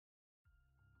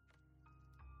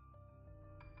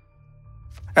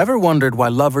Ever wondered why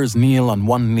lovers kneel on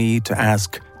one knee to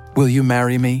ask, "Will you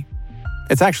marry me?"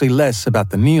 It's actually less about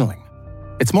the kneeling.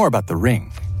 It's more about the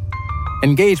ring.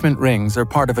 Engagement rings are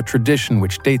part of a tradition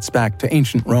which dates back to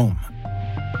ancient Rome.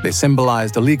 They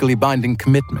symbolized a legally binding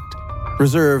commitment,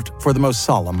 reserved for the most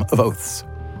solemn of oaths.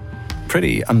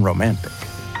 Pretty unromantic.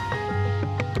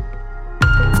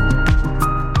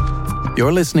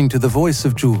 You're listening to The Voice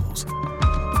of Jewels,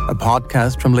 a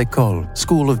podcast from L'École,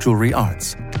 School of Jewelry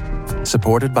Arts,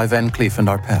 supported by Van Cleef &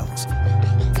 Arpels,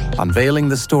 unveiling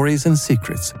the stories and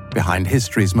secrets behind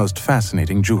history's most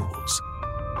fascinating jewels.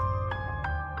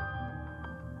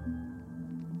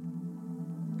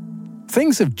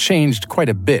 Things have changed quite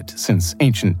a bit since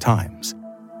ancient times.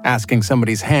 Asking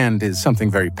somebody's hand is something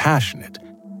very passionate.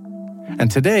 And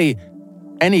today,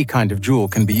 any kind of jewel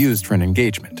can be used for an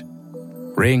engagement.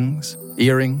 Rings,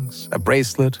 earrings, a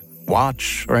bracelet,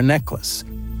 watch, or a necklace.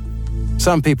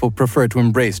 Some people prefer to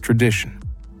embrace tradition.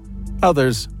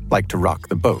 Others like to rock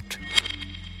the boat.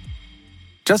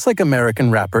 Just like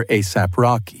American rapper A$AP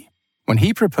Rocky, when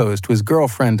he proposed to his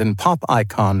girlfriend and pop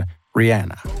icon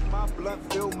Rihanna.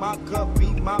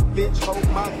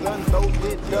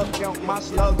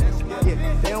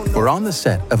 We're on the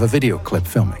set of a video clip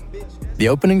filming. The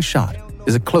opening shot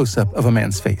is a close-up of a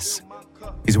man's face.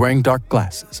 He's wearing dark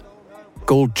glasses,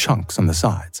 gold chunks on the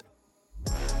sides.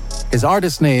 His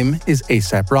artist name is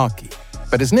A$AP Rocky,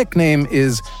 but his nickname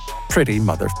is Pretty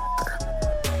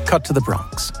Motherfucker. Cut to the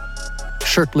Bronx.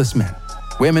 Shirtless men,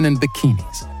 women in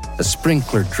bikinis. A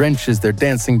sprinkler drenches their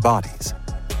dancing bodies.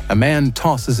 A man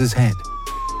tosses his head.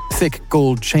 Thick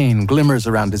gold chain glimmers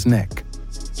around his neck.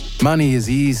 Money is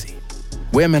easy.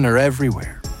 Women are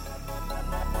everywhere.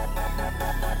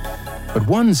 But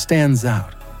one stands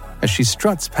out as she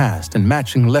struts past in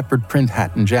matching leopard print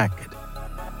hat and jacket.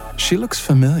 She looks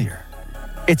familiar.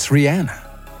 It's Rihanna.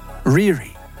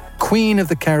 Riri, Queen of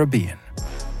the Caribbean.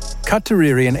 Cut to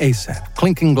Riri and A$AP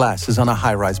clinking glasses on a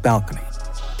high-rise balcony,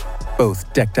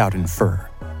 both decked out in fur.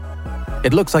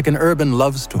 It looks like an urban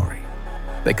love story.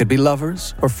 They could be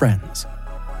lovers or friends.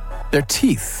 Their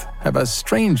teeth have a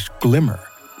strange glimmer.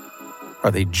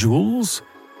 Are they jewels?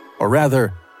 Or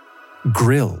rather,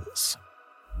 Grillz.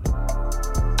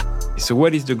 So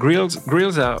what is the Grillz?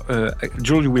 Grillz are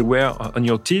jewelry you will wear on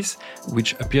your teeth,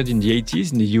 which appeared in the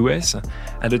 80s in the US,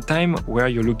 at a time where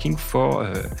you're looking for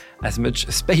as much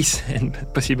space and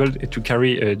possible to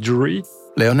carry jewelry.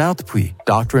 Léonard Puy,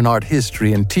 Doctor in Art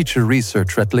History and Teacher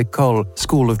Researcher at L'École,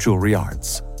 School of Jewelry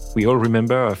Arts. We all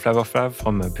remember Flavor Flav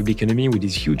from Public Enemy with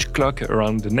his huge clock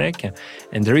around the neck.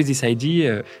 And there is this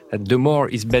idea that the more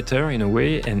is better in a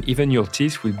way, and even your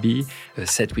teeth will be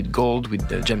set with gold, with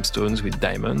gemstones, with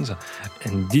diamonds.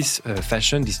 And this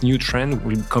fashion, this new trend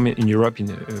will come in Europe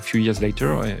in a few years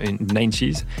later, in the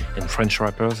 90s. And French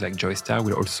rappers like Joy Star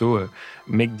will also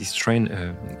make this trend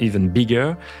even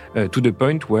bigger, to the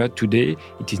point where today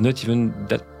it is not even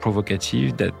that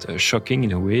provocative, that shocking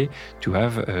in a way, to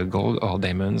have gold or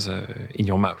diamonds in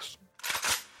your mouth.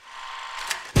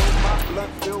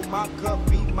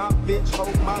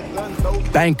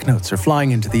 Banknotes are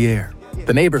flying into the air.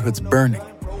 The neighborhood's burning.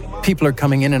 People are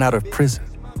coming in and out of prison.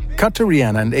 Cut to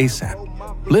Rihanna and A$AP.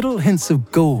 Little hints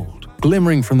of gold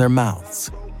glimmering from their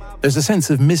mouths. There's a sense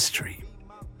of mystery,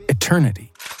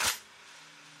 eternity.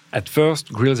 At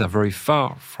first, Grillz are very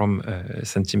far from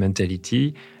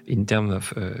sentimentality in terms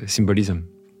of symbolism.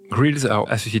 Grillz are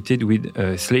associated with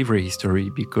slavery history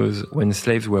because when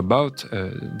slaves were bought,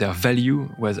 their value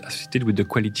was associated with the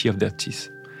quality of their teeth.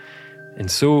 And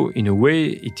so, in a way,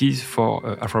 it is for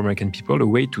Afro-American people a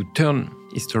way to turn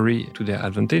history to their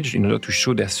advantage in order to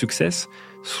show their success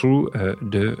through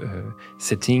the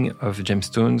setting of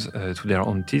gemstones to their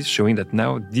own teeth, showing that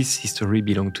now this history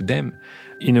belonged to them.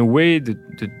 In a way, the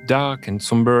dark and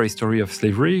somber history of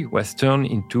slavery was turned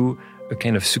into a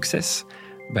kind of success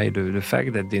by the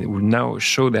fact that they will now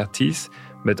show their teeth,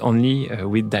 but only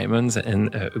with diamonds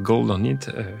and gold on it,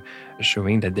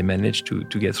 showing that they managed to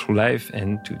get through life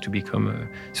and to become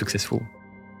successful.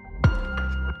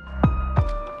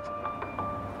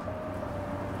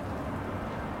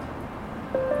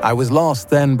 I was lost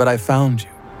then, but I found you.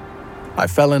 I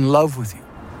fell in love with you.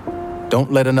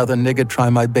 Don't let another nigga try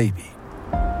my baby.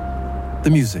 The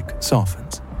music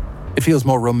softens. It feels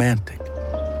more romantic.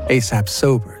 A$AP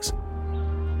sobers.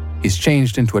 He's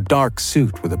changed into a dark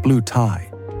suit with a blue tie.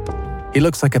 He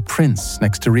looks like a prince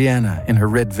next to Rihanna in her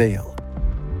red veil.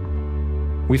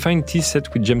 We find teeth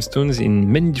set with gemstones in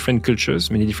many different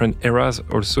cultures, many different eras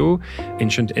also.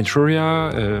 Ancient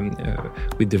Etruria,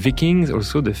 with the Vikings,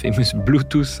 also the famous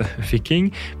Bluetooth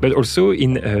Viking, but also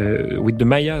with the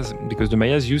Mayas, because the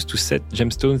Mayas used to set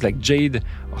gemstones like jade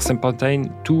or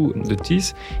serpentine to the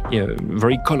teeth,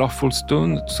 very colorful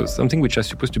stone, so something which are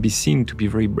supposed to be seen to be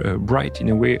very bright, in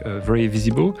a way, very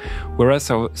visible,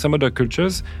 whereas some other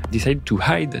cultures decide to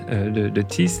hide the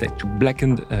teeth, like to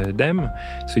blacken them.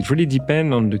 So it really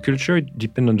depends on the culture, it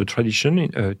depends on the tradition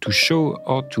to show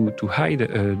or to hide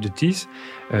the teeth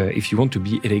if you want to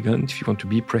be elegant, if you want to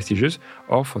be prestigious,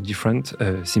 or for different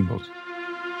symbols.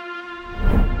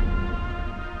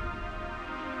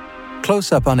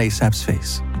 Close up on ASAP's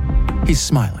face. He's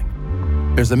smiling.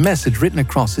 There's a message written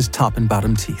across his top and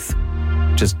bottom teeth.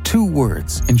 Just 2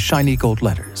 words in shiny gold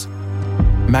letters.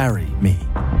 Marry me.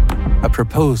 A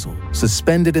proposal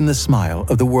suspended in the smile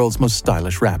of the world's most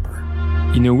stylish rapper.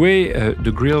 In a way, the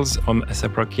Grillz from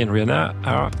A$AP Rocky and Rihanna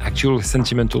are actual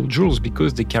sentimental jewels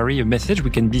because they carry a message. We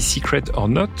can be secret or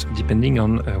not, depending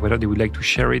on whether they would like to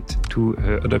share it to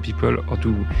other people or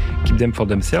to keep them for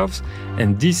themselves.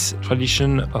 And this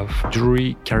tradition of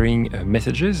jewelry carrying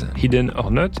messages, hidden or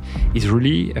not, is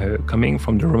really coming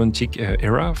from the Romantic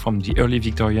era, from the early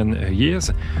Victorian years,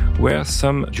 where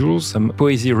some jewels, some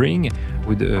poesy ring,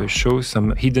 would show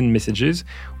some hidden messages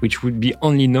which would be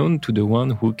only known to the one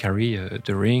who carry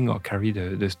the ring or carry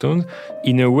the stones.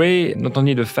 In a way, not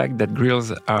only the fact that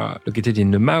Grillz are located in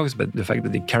the mouth, but the fact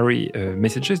that they carry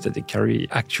messages, that they carry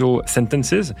actual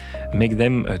sentences, make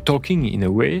them talking in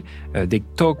a way. They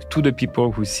talk to the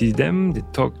people who see them, they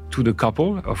talk to the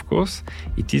couple, of course.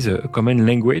 It is a common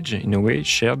language, in a way,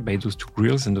 shared by those 2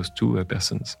 Grillz and those 2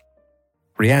 persons.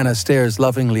 Rihanna stares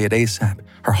lovingly at A$AP,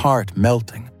 her heart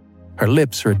melting. Her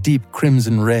lips are a deep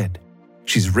crimson red.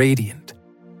 She's radiant.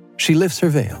 She lifts her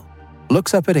veil,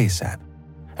 looks up at A$AP,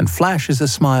 and flashes a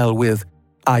smile with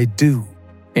 "I do"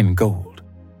 in gold,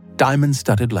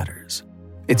 diamond-studded letters.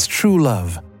 It's true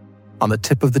love on the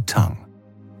tip of the tongue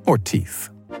or teeth.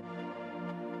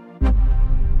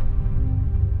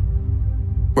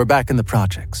 We're back in the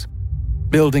projects.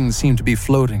 Buildings seem to be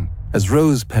floating as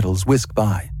rose petals whisk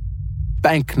by.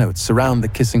 Banknotes surround the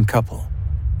kissing couple.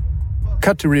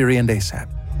 Cut to Riri and A$AP,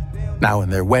 now in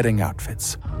their wedding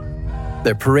outfits.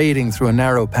 They're parading through a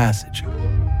narrow passage.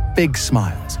 Big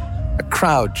smiles. A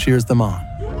crowd cheers them on.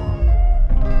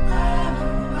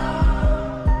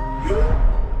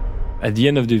 At the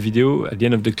end of the video, at the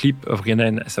end of the clip of Rihanna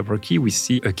and A$AP Rocky, we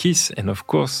see a kiss. And of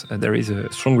course, there is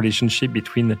a strong relationship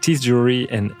between teeth jewelry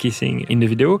and kissing in the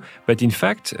video. But in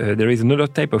fact, there is another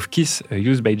type of kiss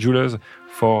used by jewelers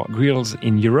for Grillz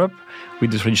in Europe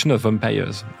with the tradition of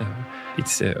vampires.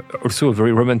 It's also a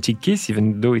very romantic kiss,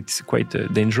 even though it's quite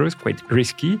dangerous, quite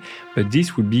risky. But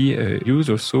this would be used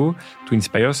also to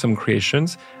inspire some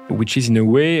creations, which is in a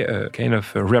way a kind of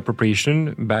a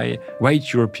reappropriation by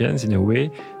white Europeans, in a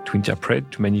way, to interpret,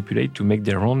 to manipulate, to make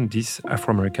their own this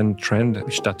Afro-American trend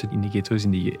which started in the ghettos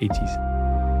in the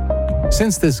 80s.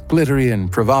 Since this glittery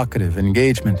and provocative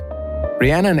engagement,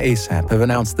 Rihanna and A$AP have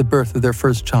announced the birth of their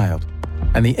first child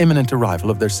and the imminent arrival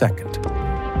of their second.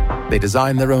 They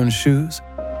design their own shoes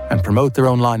and promote their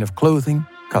own line of clothing,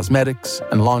 cosmetics,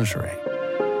 and lingerie.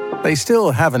 They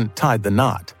still haven't tied the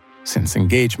knot, since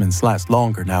engagements last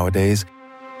longer nowadays,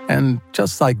 and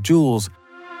just like jewels,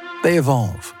 they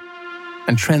evolve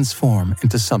and transform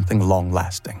into something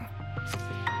long-lasting.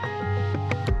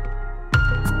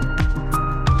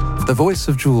 The Voice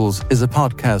of Jewels is a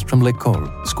podcast from L'École,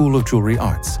 School of Jewelry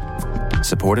Arts,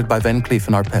 supported by Van Cleef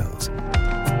 & Arpels.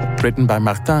 Written by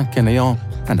Martin Queneyon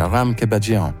and Aram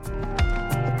Kebadjian.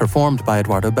 Performed by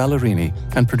Eduardo Ballerini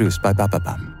and produced by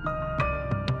Bababam.